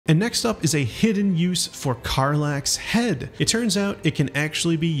And next up is a hidden use for Karlach's head. It turns out it can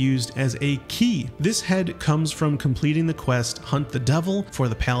actually be used as a key. This head comes from completing the quest Hunt the Devil for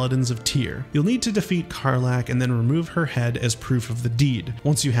the Paladins of Tyr. You'll need to defeat Karlach and then remove her head as proof of the deed.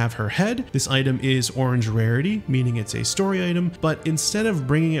 Once you have her head, this item is orange rarity, meaning it's a story item, but instead of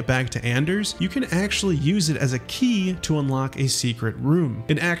bringing it back to Anders, you can actually use it as a key to unlock a secret room.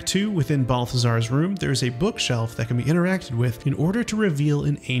 In Act 2, within Balthazar's room, there's a bookshelf that can be interacted with in order to reveal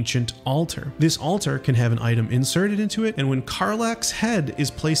an ancient altar. This altar can have an item inserted into it, and when Karlach's head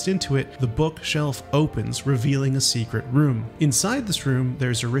is placed into it, the bookshelf opens, revealing a secret room. Inside this room,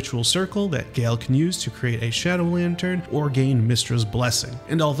 there's a ritual circle that Gale can use to create a shadow lantern or gain Mystra's blessing.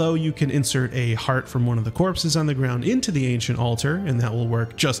 And although you can insert a heart from one of the corpses on the ground into the ancient altar, and that will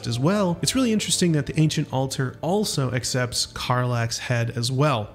work just as well, it's really interesting that the ancient altar also accepts Karlach's head as well.